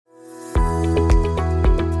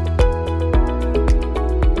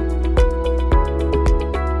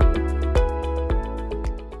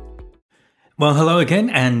Well, hello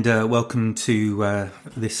again, and welcome to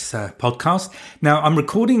this podcast. Now, I'm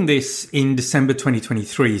recording this in December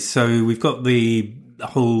 2023, so we've got the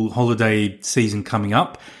whole holiday season coming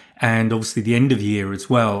up, and obviously the end of year as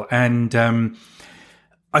well. And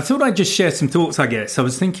I thought I'd just share some thoughts, I guess. I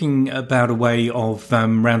was thinking about a way of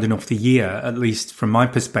rounding off the year, at least from my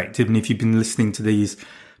perspective. And if you've been listening to these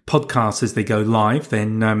podcasts as they go live,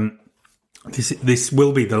 then this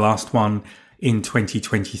will be the last one in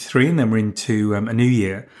 2023, and then we're into a new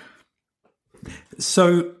year.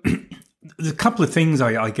 So there's a couple of things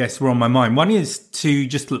I guess were on my mind. One is to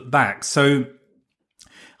just look back. So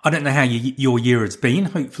I don't know how your year has been.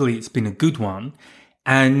 Hopefully it's been a good one.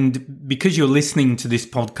 And because you're listening to this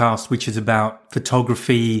podcast, which is about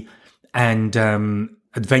photography and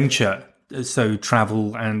adventure, so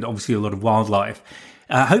travel and obviously a lot of wildlife,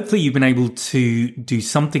 hopefully you've been able to do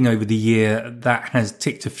something over the year that has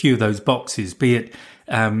ticked a few of those boxes, be it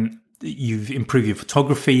you've improved your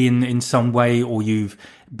photography in some way, or you've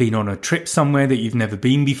been on a trip somewhere that you've never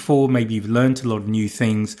been before. Maybe you've learned a lot of new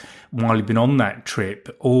things while you've been on that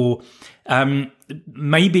trip, or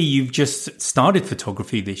maybe you've just started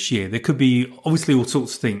photography this year. There could be obviously all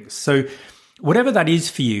sorts of things. So whatever that is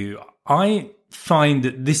for you, I find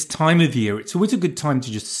that this time of year, it's always a good time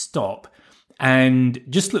to just stop and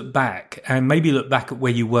just look back, and maybe look back at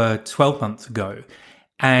where you were 12 months ago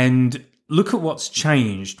and look at what's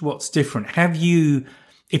changed, what's different. Have you,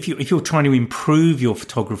 if you're trying to improve your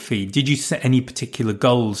photography, did you set any particular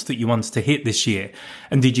goals that you wanted to hit this year?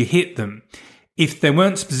 And did you hit them? If there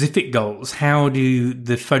weren't specific goals, how do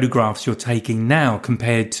the photographs you're taking now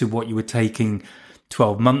compared to what you were taking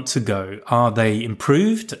 12 months ago? Are they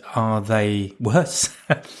improved? Are they worse?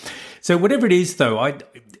 So whatever it is, though,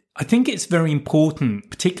 I think it's very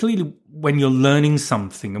important, particularly when you're learning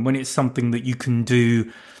something and when it's something that you can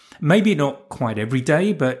do, maybe not quite every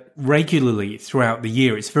day, but regularly throughout the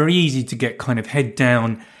year. It's very easy to get kind of head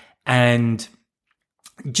down and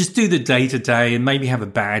just do the day to day, and maybe have a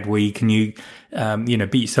bad week, and you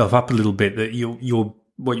beat yourself up a little bit that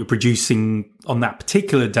what you're producing on that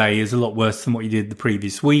particular day is a lot worse than what you did the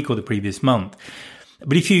previous week or the previous month.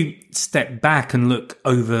 But if you step back and look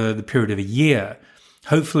over the period of a year,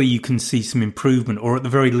 hopefully you can see some improvement, or at the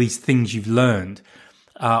very least things you've learned.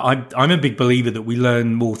 I'm a big believer that we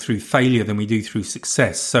learn more through failure than we do through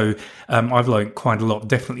success. So I've learned quite a lot,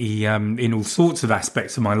 definitely in all sorts of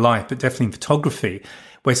aspects of my life, but definitely in photography,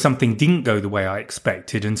 where something didn't go the way I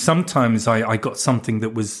expected. And sometimes I got something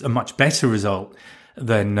that was a much better result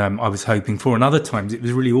than I was hoping for. And other times it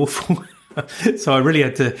was really awful. So I really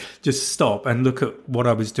had to just stop and look at what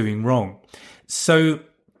I was doing wrong. So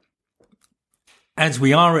as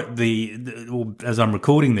we are at or as I'm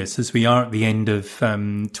recording this, as we are at the end of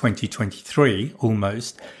 2023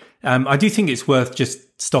 almost, I do think it's worth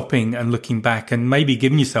just stopping and looking back and maybe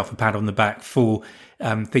giving yourself a pat on the back for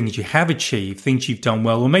things you have achieved, things you've done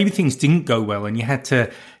well, or maybe things didn't go well and you had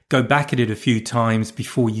to go back at it a few times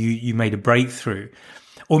before you made a breakthrough.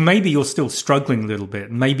 Or maybe you're still struggling a little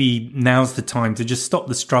bit. Maybe now's the time to just stop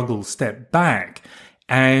the struggle, step back,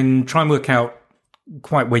 and try and work out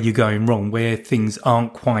quite where you're going wrong, where things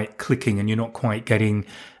aren't quite clicking and you're not quite getting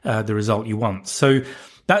the result you want. So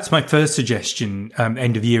that's my first suggestion,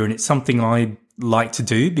 end of year. And it's something I like to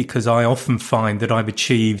do because I often find that I've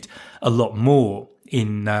achieved a lot more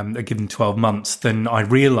in a given 12 months than I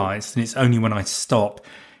realized. And it's only when I stop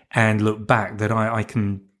and look back that I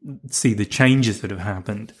can see the changes that have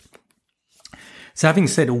happened. So having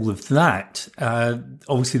said all of that,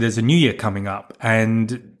 obviously there's a new year coming up,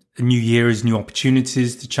 and a new year is new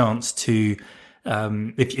opportunities, the chance to,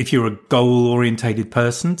 if you're a goal-orientated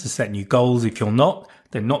person, to set new goals. If you're not,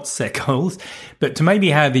 then not set goals, but to maybe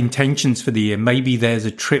have intentions for the year. Maybe there's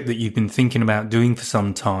a trip that you've been thinking about doing for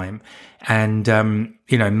some time, and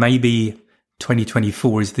maybe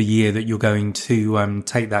 2024 is the year that you're going to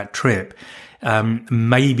take that trip.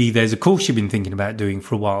 Maybe there's a course you've been thinking about doing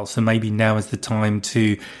for a while, so maybe now is the time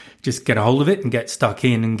to just get a hold of it and get stuck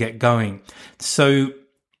in and get going. So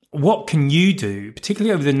what can you do,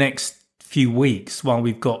 particularly over the next few weeks while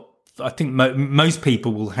we've got, I think most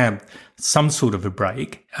people will have some sort of a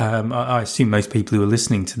break. I assume most people who are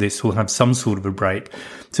listening to this will have some sort of a break.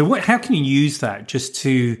 So how can you use that just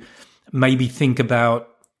to maybe think about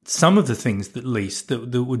some of the things that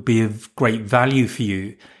would be of great value for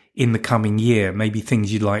you in the coming year? Maybe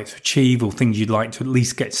things you'd like to achieve, or things you'd like to at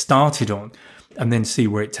least get started on, and then see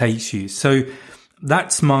where it takes you. So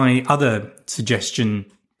that's my other suggestion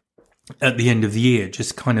at the end of the year.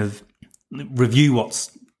 Just kind of review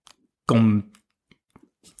what's gone,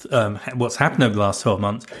 what's happened over the last 12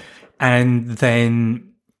 months, and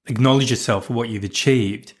then acknowledge yourself for what you've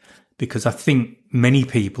achieved, because I think many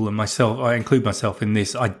people, and myself, I include myself in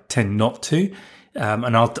this, I tend not to.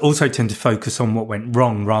 And I'll also tend to focus on what went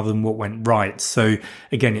wrong rather than what went right. So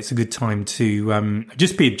again, it's a good time to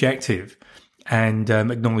just be objective and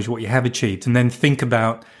acknowledge what you have achieved, and then think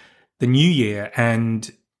about the new year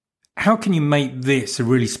and how can you make this a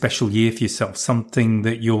really special year for yourself, something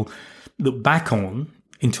that you'll look back on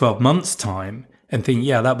in 12 months' time and think,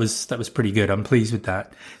 yeah, that was pretty good. I'm pleased with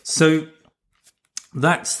that. So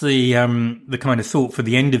that's the kind of thought for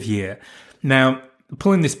the end of year. Now,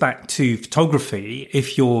 pulling this back to photography,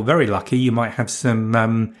 if you're very lucky, you might have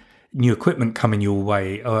some new equipment coming your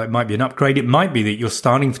way, or it might be an upgrade. It might be that you're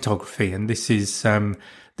starting photography and this is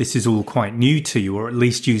all quite new to you, or at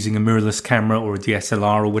least using a mirrorless camera or a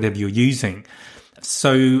DSLR or whatever you're using.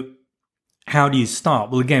 So how do you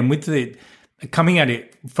start? Well, again, with the coming at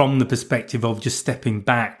it from the perspective of just stepping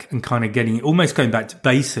back and kind of almost going back to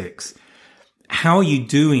basics. How are you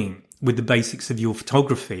doing with the basics of your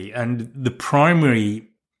photography? And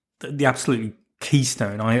the absolutely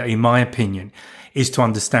keystone, in my opinion, is to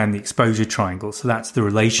understand the exposure triangle. So that's the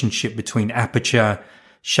relationship between aperture,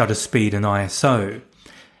 shutter speed, and ISO.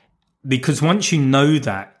 Because once you know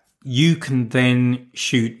that, you can then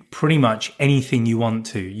shoot pretty much anything you want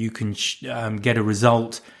to. You can get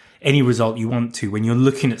any result you want to. When you're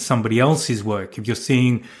looking at somebody else's work, if you're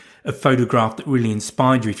seeing a photograph that really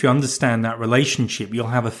inspired you, if you understand that relationship, you'll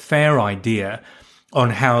have a fair idea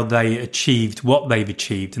on how they achieved what they've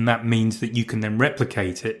achieved. And that means that you can then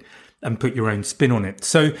replicate it and put your own spin on it.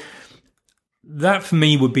 So that for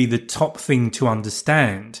me would be the top thing to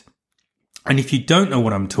understand. And if you don't know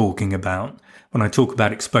what I'm talking about, when I talk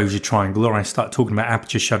about exposure triangle, or I start talking about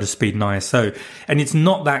aperture, shutter speed, and ISO, and it's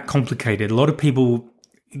not that complicated. A lot of people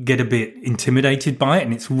get a bit intimidated by it,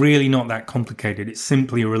 and it's really not that complicated. It's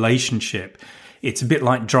simply a relationship. It's a bit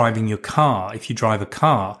like driving your car. If you drive a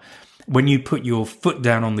car, when you put your foot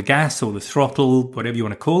down on the gas or the throttle, whatever you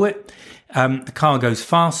want to call it, the car goes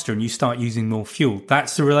faster and you start using more fuel.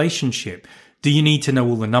 That's the relationship. Do you need to know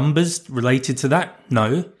all the numbers related to that?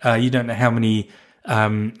 No. You don't know how many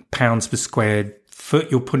pounds per square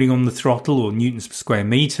foot you're putting on the throttle or newtons per square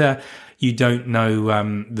meter. You don't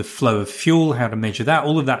know the flow of fuel, how to measure that,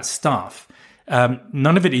 all of that stuff.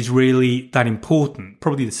 None of it is really that important.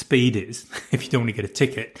 Probably the speed is, if you don't want to get a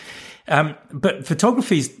ticket. But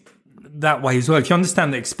photography is that way as well. If you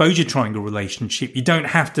understand the exposure triangle relationship, you don't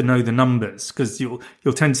have to know the numbers, because you'll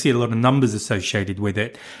tend to see a lot of numbers associated with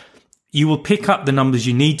it. You will pick up the numbers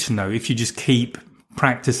you need to know if you just keep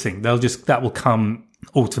practicing. That will come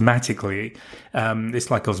automatically.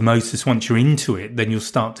 It's like osmosis. Once you're into it, then you'll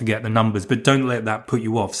start to get the numbers, but don't let that put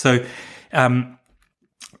you off. So,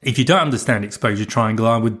 if you don't understand exposure triangle,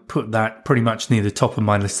 I would put that pretty much near the top of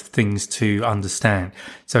my list of things to understand.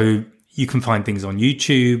 So you can find things on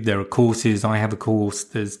YouTube. There are courses. I have a course.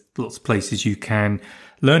 There's lots of places you can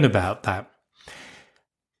learn about that.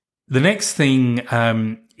 The next thing,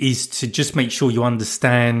 is to just make sure you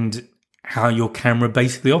understand how your camera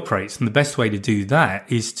basically operates. And the best way to do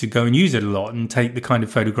that is to go and use it a lot and take the kind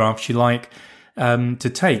of photographs you like to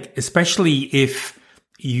take, especially if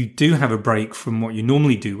you do have a break from what you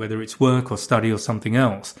normally do, whether it's work or study or something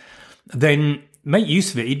else. Then make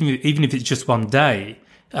use of it, even if it's just one day.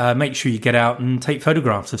 Make sure you get out and take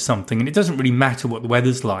photographs of something. And it doesn't really matter what the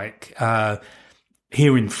weather's like.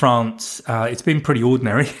 Here in France, it's been pretty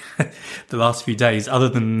ordinary the last few days, other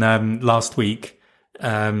than last week. The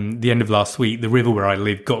end of last week, the river where I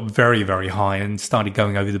live got very, very high and started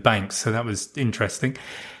going over the banks. So that was interesting.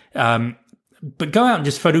 But go out and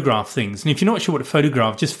just photograph things. And if you're not sure what to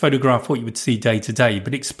photograph, just photograph what you would see day to day.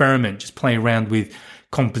 But experiment, just play around with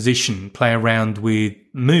composition, play around with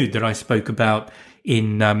mood that I spoke about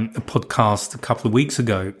in a podcast a couple of weeks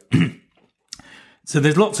ago. So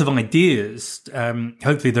there's lots of ideas,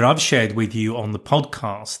 hopefully, that I've shared with you on the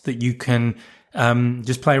podcast that you can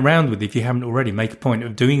just play around with if you haven't already. Make a point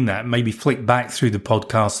of doing that. Maybe flick back through the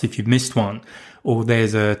podcast if you've missed one, or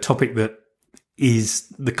there's a topic that is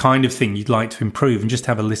the kind of thing you'd like to improve, and just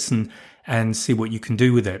have a listen and see what you can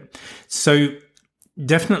do with it. So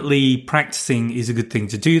definitely practicing is a good thing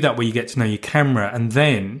to do. That way you get to know your camera. And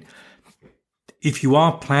then if you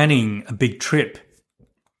are planning a big trip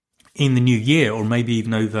in the new year, or maybe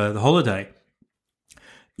even over the holiday,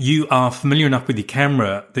 you are familiar enough with your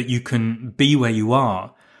camera that you can be where you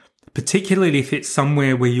are, particularly if it's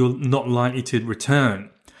somewhere where you're not likely to return.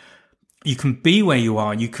 You can be where you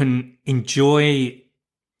are. You can enjoy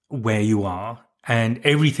where you are and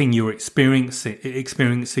everything you're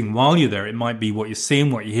experiencing while you're there. It might be what you're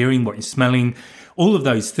seeing, what you're hearing, what you're smelling, all of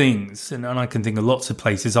those things. And I can think of lots of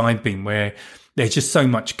places I've been where there's just so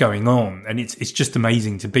much going on, and it's just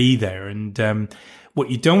amazing to be there. And what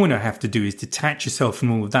you don't want to have to do is detach yourself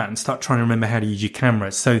from all of that and start trying to remember how to use your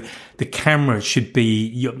camera. So the camera should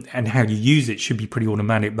be, and how you use it should be pretty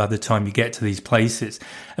automatic by the time you get to these places.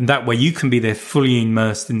 And that way you can be there fully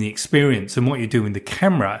immersed in the experience. And what you do with the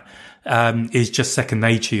camera is just second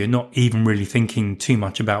nature. You're not even really thinking too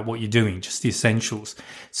much about what you're doing, just the essentials.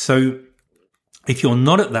 So if you're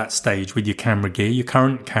not at that stage with your camera gear, your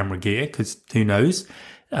current camera gear, because who knows,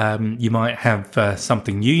 you might have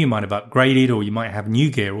something new, you might have upgraded, or you might have new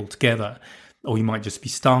gear altogether, or you might just be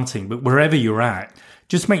starting. But wherever you're at,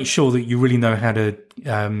 just make sure that you really know how to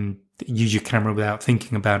use your camera without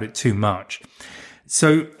thinking about it too much.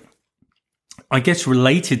 So I guess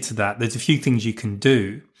related to that, there's a few things you can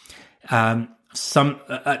do. And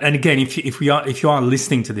again, if you are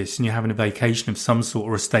listening to this and you're having a vacation of some sort,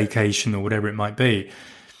 or a staycation, or whatever it might be,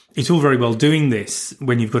 it's all very well doing this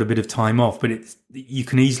when you've got a bit of time off, but you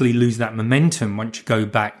can easily lose that momentum once you go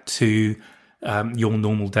back to your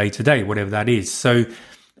normal day to day, whatever that is. So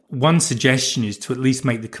one suggestion is to at least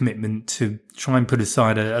make the commitment to try and put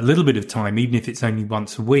aside a little bit of time, even if it's only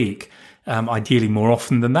once a week. Ideally more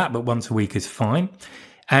often than that, but once a week is fine.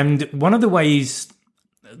 And one of the ways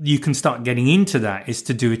you can start getting into that is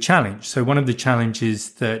to do a challenge. So one of the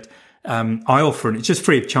challenges that I offer, and it's just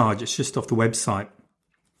free of charge, it's just off the website.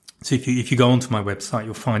 So if you go onto my website,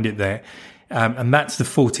 you'll find it there. And that's the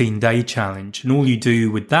 14-day challenge. And all you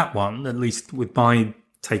do with that one, at least with my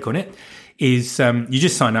take on it, is you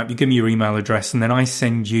just sign up, you give me your email address, and then I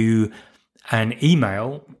send you an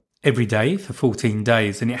email every day for 14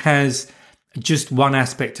 days. And it has just one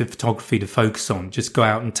aspect of photography to focus on. Just go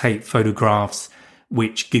out and take photographs,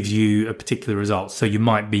 which gives you a particular result. So you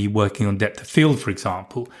might be working on depth of field, for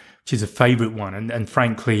example, which is a favorite one. And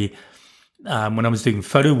frankly, when I was doing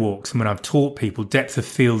photo walks and when I've taught people, depth of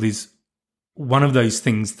field is one of those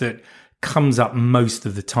things that comes up most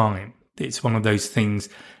of the time. It's one of those things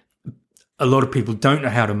a lot of people don't know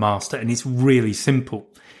how to master, and it's really simple.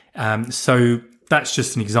 So that's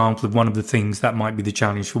just an example of one of the things that might be the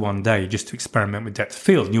challenge for one day, just to experiment with depth of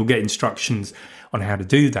field. And you'll get instructions on how to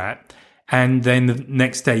do that. And then the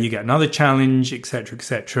next day you get another challenge, et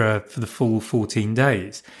cetera, for the full 14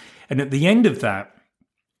 days. And at the end of that,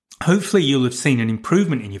 hopefully you'll have seen an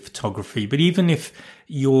improvement in your photography. But even if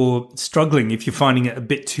you're struggling, if you're finding it a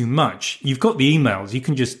bit too much, you've got the emails. You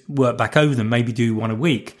can just work back over them, maybe do one a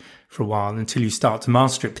week for a while until you start to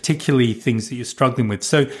master it, particularly things that you're struggling with.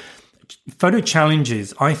 So photo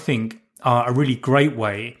challenges, I think, are a really great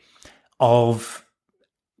way of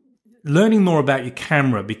learning more about your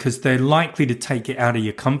camera, because they're likely to take it out of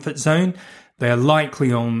your comfort zone. They're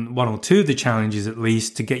likely on one or two of the challenges, at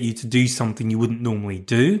least, to get you to do something you wouldn't normally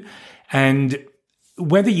do. And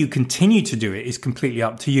whether you continue to do it is completely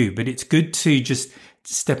up to you, but it's good to just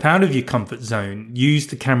step out of your comfort zone, use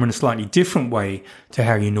the camera in a slightly different way to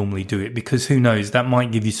how you normally do it, because who knows, that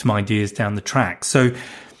might give you some ideas down the track. So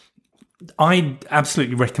I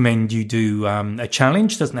absolutely recommend you do a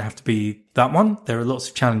challenge. Doesn't have to be that one. There are lots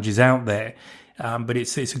of challenges out there, but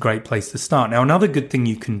it's a great place to start. Now, another good thing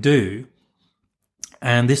you can do,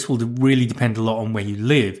 and this will really depend a lot on where you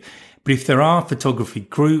live, but if there are photography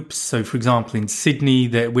groups, so for example in Sydney,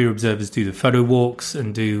 that We're Observers do the photo walks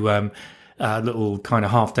and do little kind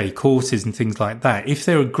of half-day courses and things like that. If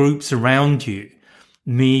there are groups around you,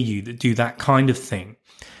 near you, that do that kind of thing,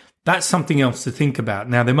 that's something else to think about.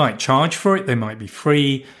 Now, they might charge for it. They might be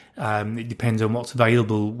free. It depends on what's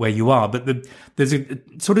available where you are. But there's a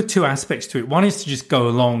sort of two aspects to it. One is to just go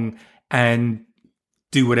along and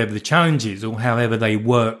do whatever the challenge is, or however they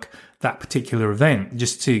work that particular event,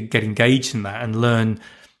 just to get engaged in that and learn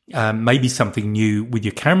maybe something new with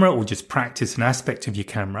your camera, or just practice an aspect of your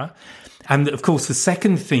camera. And of course, the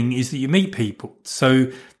second thing is that you meet people.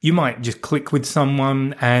 So you might just click with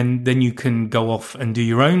someone, and then you can go off and do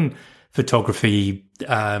your own photography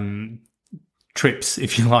trips,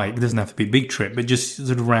 if you like. It doesn't have to be a big trip, but just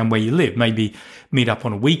sort of around where you live. Maybe meet up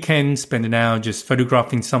on a weekend, spend an hour just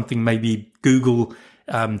photographing something, maybe Google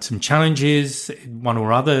some challenges, one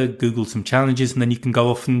or other, Google some challenges, and then you can go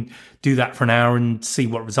off and do that for an hour and see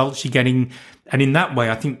what results you're getting. And in that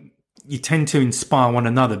way, I think you tend to inspire one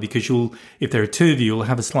another, because if there are two of you, you'll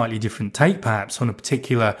have a slightly different take perhaps on a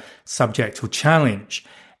particular subject or challenge.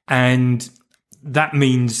 And that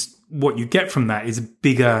means what you get from that is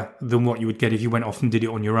bigger than what you would get if you went off and did it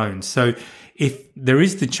on your own. So if there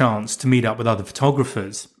is the chance to meet up with other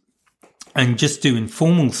photographers and just do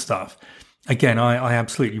informal stuff, again, I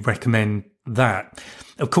absolutely recommend that.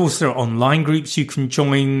 Of course, there are online groups you can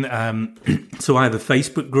join. So I have a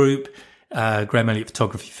Facebook group, Graham Elliott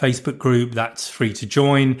Photography Facebook group. That's free to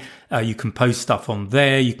join. You can post stuff on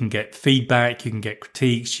there. You can get feedback. You can get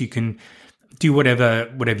critiques. You can do whatever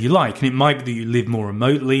you like. And it might be that you live more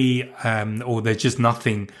remotely, or there's just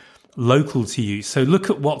nothing local to you. So look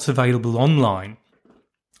at what's available online,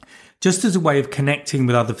 just as a way of connecting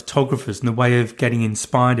with other photographers and a way of getting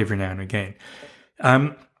inspired every now and again.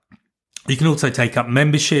 You can also take up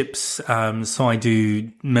memberships. So I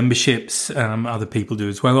do memberships. Other people do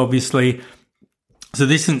as well, obviously. So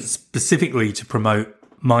this isn't specifically to promote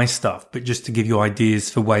my stuff, but just to give you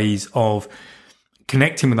ideas for ways of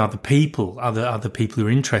connecting with other people who are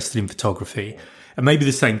interested in photography, and maybe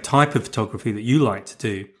the same type of photography that you like to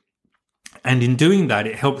do. And in doing that,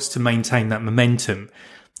 it helps to maintain that momentum.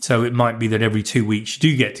 So it might be that every 2 weeks you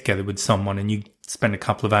do get together with someone and you spend a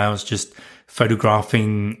couple of hours just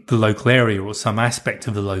photographing the local area or some aspect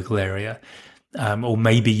of the local area. Or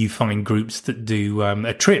maybe you find groups that do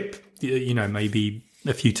a trip, maybe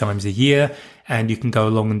a few times a year, and you can go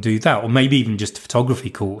along and do that. Or maybe even just a photography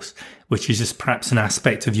course, which is just perhaps an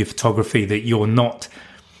aspect of your photography that you're not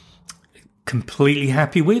completely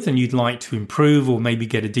happy with and you'd like to improve or maybe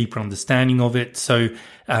get a deeper understanding of it. So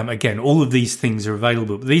again, all of these things are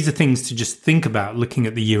available, but these are things to just think about looking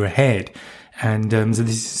at the year ahead. And so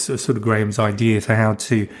this is sort of Graham's idea for how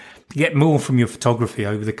to get more from your photography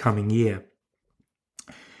over the coming year.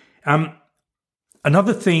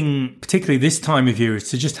 Another thing, particularly this time of year, is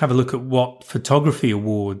to just have a look at what photography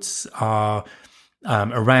awards are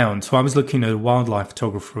around. So I was looking at a Wildlife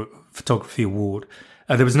Photography Award.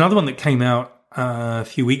 There was another one that came out a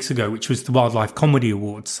few weeks ago, which was the Wildlife Comedy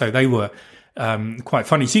Awards. So they were quite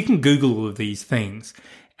funny. So you can Google all of these things.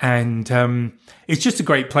 And it's just a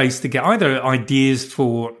great place to get either ideas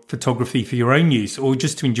for photography for your own use or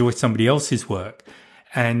just to enjoy somebody else's work.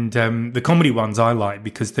 And the comedy ones I like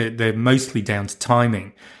because they're mostly down to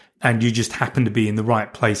timing. And you just happen to be in the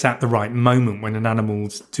right place at the right moment when an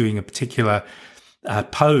animal's doing a particular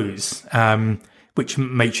pose, which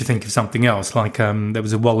makes you think of something else. Like there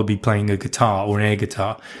was a wallaby playing a guitar or an air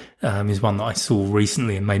guitar is one that I saw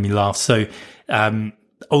recently and made me laugh. So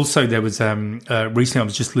also there was recently I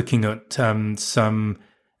was just looking at some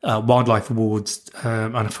wildlife awards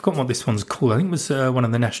and I forgot what this one's called. I think it was one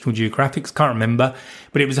of the National Geographics, can't remember,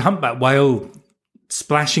 but it was a humpback whale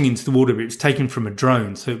splashing into the water, but it was taken from a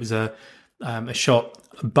drone. So it was a shot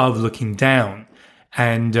above looking down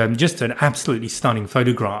and just an absolutely stunning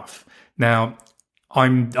photograph. Now,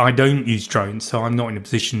 I don't use drones, so I'm not in a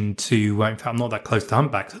position to, in fact, I'm not that close to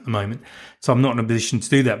humpbacks at the moment, so I'm not in a position to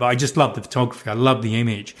do that, but I just love the photography. I love the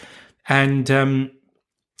image. And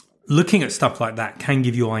looking at stuff like that can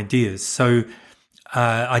give you ideas. So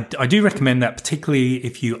I do recommend that, particularly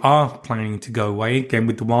if you are planning to go away, again,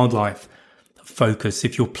 with the wildlife focus.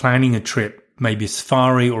 If you're planning a trip, maybe a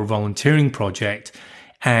safari or a volunteering project,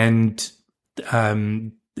 and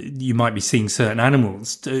you might be seeing certain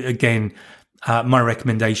animals, again, my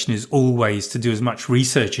recommendation is always to do as much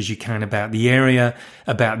research as you can about the area,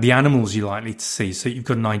 about the animals you're likely to see. So you've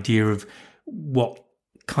got an idea of what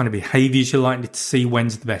kind of behaviors you're likely to see,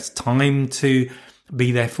 when's the best time to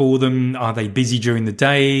be there for them. Are they busy during the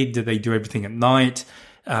day? Do they do everything at night?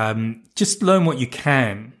 Just learn what you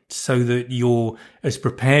can so that you're as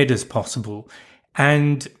prepared as possible.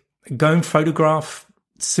 And go and photograph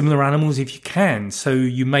similar animals if you can. So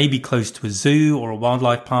you may be close to a zoo or a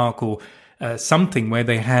wildlife park or something where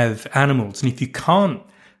they have animals. And if you can't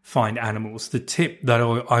find animals, the tip that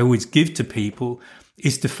I always give to people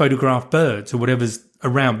is to photograph birds or whatever's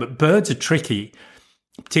around. But birds are tricky,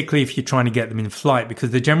 particularly if you're trying to get them in flight, because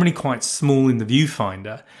they're generally quite small in the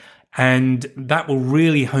viewfinder. And that will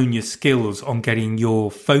really hone your skills on getting your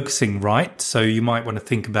focusing right. So you might want to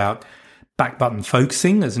think about back button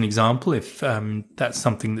focusing as an example, if that's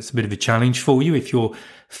something that's a bit of a challenge for you. If you're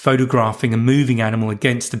photographing a moving animal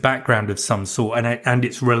against a background of some sort and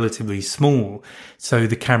it's relatively small, so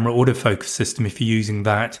the camera autofocus system, if you're using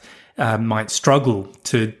that, might struggle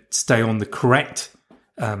to stay on the correct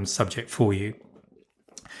subject for you.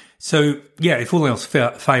 So, yeah, if all else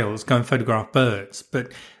fails, go and photograph birds.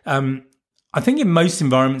 But I think in most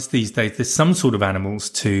environments these days, there's some sort of animals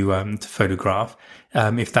to photograph,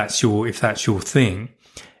 if that's your thing.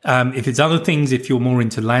 If it's other things, if you're more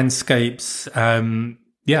into landscapes, go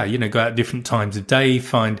out at different times of day,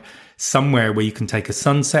 find somewhere where you can take a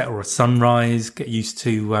sunset or a sunrise, get used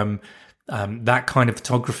to that kind of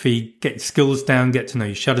photography, get your skills down, get to know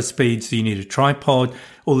your shutter speed, so you need a tripod,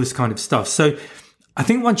 all this kind of stuff. So I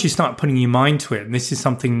think once you start putting your mind to it, and this is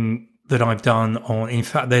something that I've done in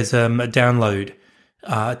fact, there's a download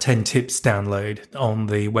 10 tips download on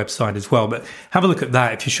the website as well. But have a look at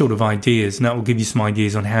that if you're short of ideas, and that will give you some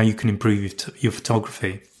ideas on how you can improve your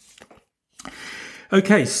photography.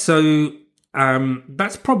 Okay, so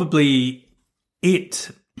that's probably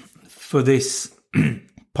it for this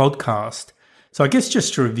podcast. So I guess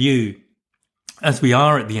just to review, as we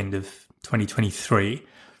are at the end of 2023,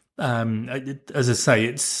 as I say,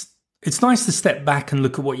 it's nice to step back and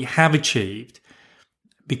look at what you have achieved,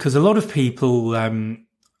 because a lot of people, and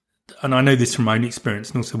I know this from my own experience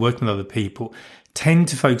and also working with other people, tend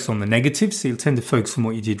to focus on the negatives. So you'll tend to focus on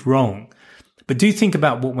what you did wrong. But do think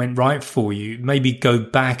about what went right for you. Maybe go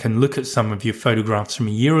back and look at some of your photographs from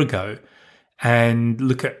a year ago and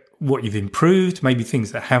look at what you've improved, maybe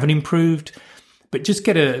things that haven't improved. But just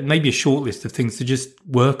get maybe a short list of things to just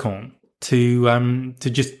work on to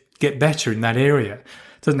just get better in that area.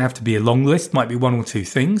 It doesn't have to be a long list, might be one or two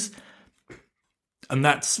things. And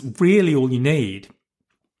that's really all you need.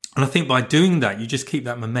 And I think by doing that, you just keep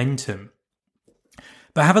that momentum.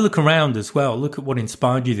 But have a look around as well. Look at what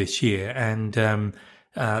inspired you this year, and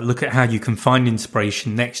look at how you can find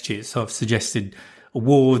inspiration next year. So I've suggested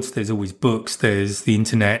awards. There's always books. There's the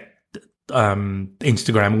internet,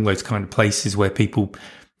 Instagram, all those kind of places where people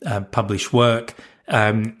publish work.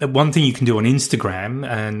 One thing you can do on Instagram,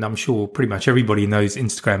 and I'm sure pretty much everybody knows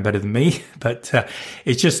Instagram better than me, but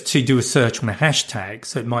it's just to do a search on a hashtag.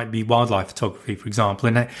 So it might be wildlife photography, for example,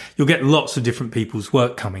 and you'll get lots of different people's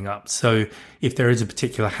work coming up. So if there is a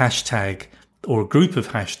particular hashtag or a group of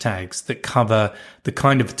hashtags that cover the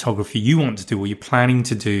kind of photography you want to do or you're planning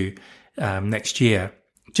to do next year,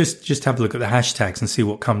 just have a look at the hashtags and see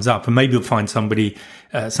what comes up, and maybe you'll find somebody's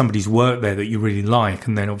work there that you really like,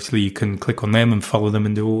 and then obviously you can click on them and follow them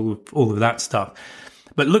and do all of that stuff.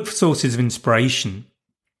 But look for sources of inspiration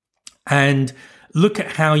and look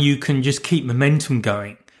at how you can just keep momentum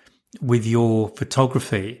going with your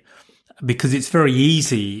photography, because it's very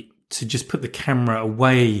easy to just put the camera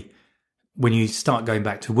away when you start going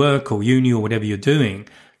back to work or uni or whatever you're doing,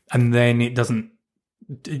 and then it doesn't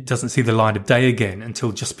see the light of day again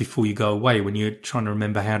until just before you go away, when you're trying to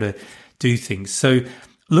remember how to do things. So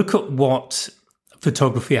look at what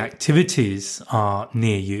photography activities are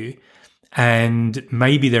near you, and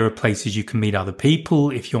maybe there are places you can meet other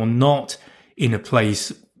people. If you're not in a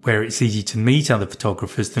place where it's easy to meet other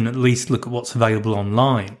photographers, then at least look at what's available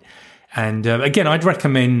online. And again, I'd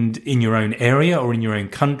recommend in your own area or in your own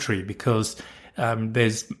country, because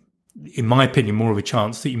there's, in my opinion, more of a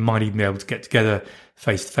chance that you might even be able to get together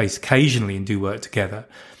face-to-face occasionally and do work together.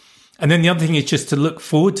 And then the other thing is just to look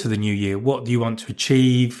forward to the new year. What do you want to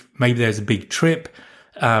achieve? Maybe there's a big trip.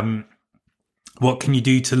 What can you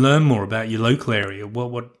do to learn more about your local area?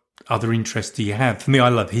 What other interests do you have? For me, I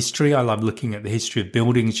love history. I love looking at the history of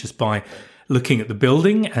buildings just by looking at the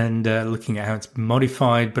building and looking at how it's been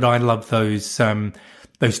modified. But I love those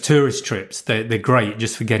tourist trips. They're great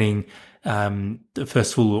just for getting,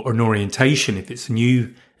 first of all, an orientation if it's a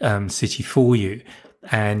new city for you,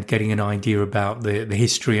 and getting an idea about the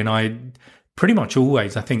history. And I pretty much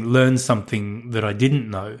always, I think, learn something that I didn't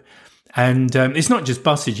know. And it's not just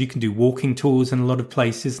buses. You can do walking tours in a lot of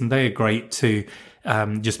places, and they are great to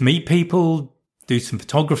just meet people, do some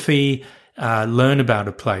photography, learn about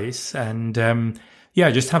a place, and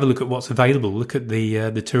just have a look at what's available. Look at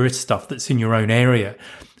the tourist stuff that's in your own area,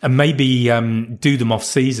 and maybe do them off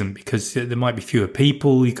season, because there might be fewer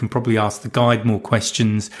people. You can probably ask the guide more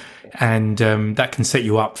questions, and that can set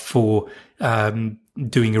you up for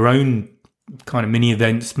doing your own kind of mini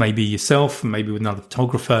events, maybe yourself, maybe with another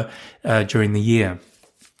photographer during the year.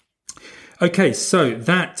 Okay, so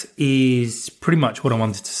that is pretty much what I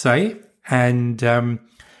wanted to say, and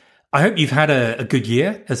I hope you've had a good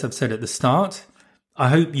year, as I've said at the start. I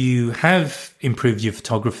hope you have improved your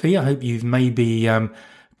photography. I hope you've maybe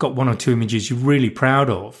got one or two images you're really proud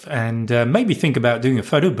of, and maybe think about doing a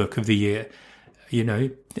photo book of the year,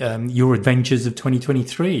 your adventures of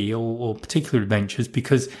 2023 or particular adventures,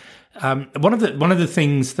 because one of the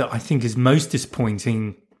things that I think is most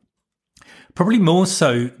disappointing, probably more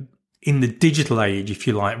so in the digital age, if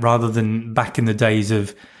you like, rather than back in the days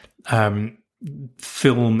of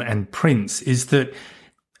film and prints, is that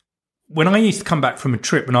when I used to come back from a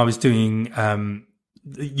trip when I was doing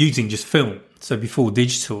using just film, so before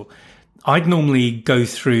digital, I'd normally go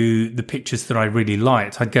through the pictures that I really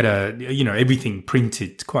liked. I'd get everything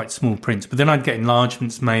printed, quite small prints, but then I'd get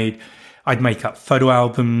enlargements made. I'd make up photo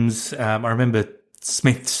albums. I remember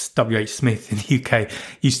WH Smith in the UK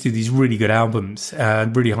used to do these really good albums,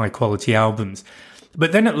 really high quality albums.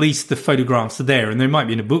 But then at least the photographs are there, and they might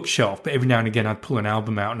be in a bookshelf, but every now and again I'd pull an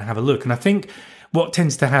album out and have a look. And I think what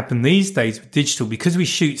tends to happen these days with digital, because we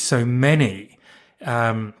shoot so many,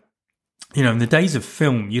 In the days of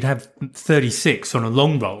film, you'd have 36 on a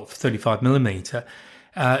long roll, 35 millimeter.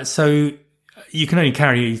 So you can only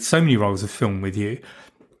carry so many rolls of film with you.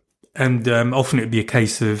 And often it'd be a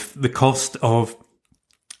case of the cost of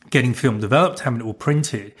getting film developed, having it all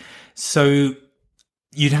printed. So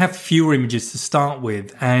you'd have fewer images to start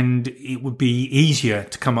with, and it would be easier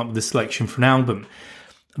to come up with a selection for an album.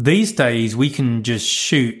 These days, we can just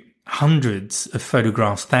shoot hundreds of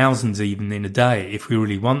photographs, thousands even in a day, if we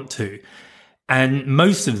really want to. And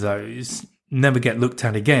most of those never get looked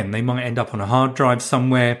at again. They might end up on a hard drive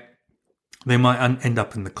somewhere. They might end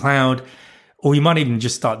up in the cloud. Or you might even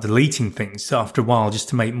just start deleting things after a while just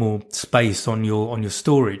to make more space on your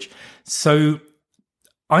storage. So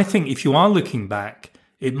I think if you are looking back,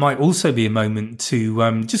 it might also be a moment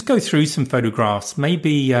to just go through some photographs.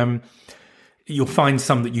 Maybe you'll find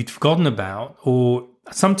some that you'd forgotten about, or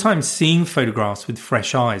sometimes seeing photographs with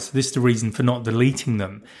fresh eyes. This is the reason for not deleting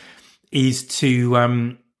them, is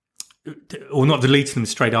to or not deleting them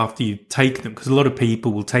straight after you take them, because a lot of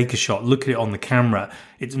people will take a shot, look at it on the camera.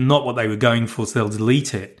 It's not what they were going for, so they'll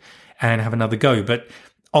delete it and have another go. But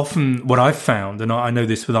often what I've found, and I know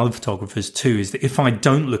this with other photographers too, is that if I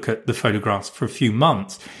don't look at the photographs for a few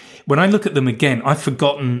months, when I look at them again, I've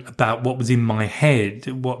forgotten about what was in my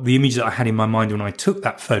head, what the image that I had in my mind when I took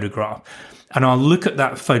that photograph. And I'll look at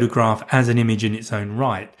that photograph as an image in its own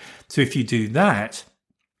right. So if you do that,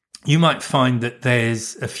 you might find that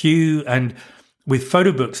there's a few, and with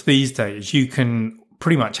photo books these days, you can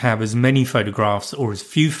pretty much have as many photographs or as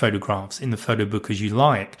few photographs in the photo book as you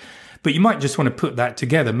like. But you might just want to put that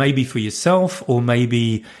together, maybe for yourself, or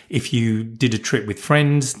maybe if you did a trip with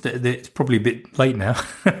friends. It's probably a bit late now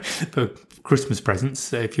for Christmas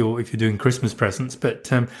presents, if you're doing Christmas presents.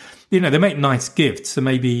 But, they make nice gifts, so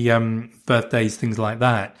maybe birthdays, things like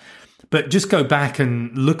that. But just go back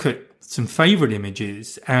and look at some favorite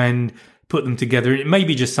images and put them together. It may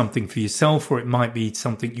be just something for yourself, or it might be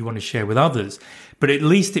something you want to share with others. But at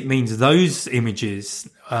least it means those images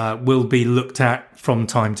will be looked at from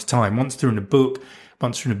time to time. Once they're in a book,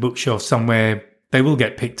 once they're in a bookshelf somewhere, they will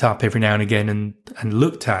get picked up every now and again and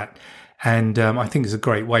looked at. And I think it's a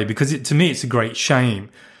great way, because to me, it's a great shame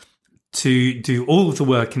to do all of the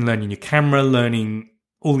work in learning your camera, learning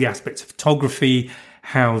all the aspects of photography,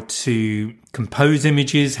 how to compose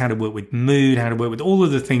images, how to work with mood, how to work with all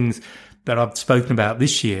of the things that I've spoken about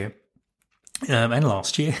this year and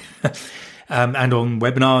last year and on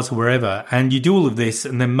webinars or wherever. And you do all of this,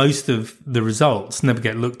 and then most of the results never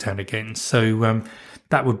get looked at again. So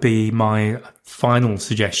that would be my final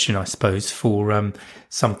suggestion, I suppose, for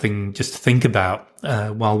something just to think about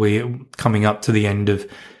while we're coming up to the end of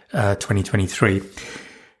 2023.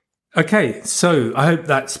 Okay, so I hope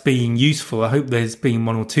that's been useful. I hope there's been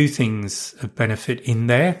one or two things of benefit in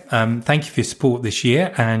there. Thank you for your support this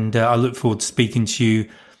year, and I look forward to speaking to you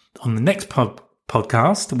on the next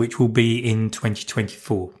podcast, which will be in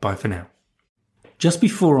 2024. Bye for now. Just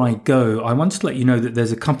before I go, I want to let you know that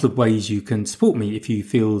there's a couple of ways you can support me if you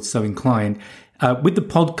feel so inclined. With the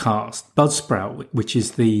podcast, Buzzsprout, which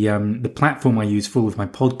is the platform I use for all of my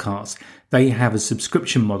podcasts, they have a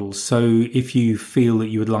subscription model. So if you feel that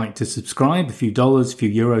you would like to subscribe a few dollars, a few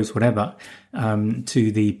euros, whatever,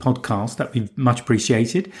 to the podcast, that'd be much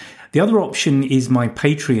appreciated. The other option is my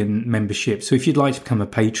Patreon membership. So if you'd like to become a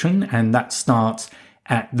patron, and that starts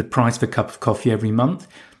at the price of a cup of coffee every month,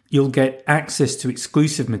 you'll get access to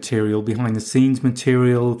exclusive material, behind the scenes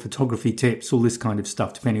material, photography tips, all this kind of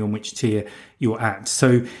stuff, depending on which tier you're at.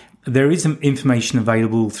 So there is some information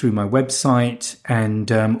available through my website,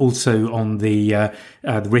 and also on the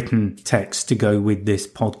written text to go with this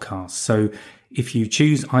podcast. So if you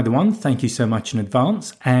choose either one, thank you so much in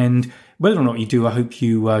advance. And whether or not you do, I hope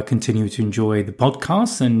you continue to enjoy the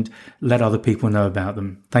podcasts and let other people know about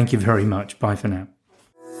them. Thank you very much. Bye for now.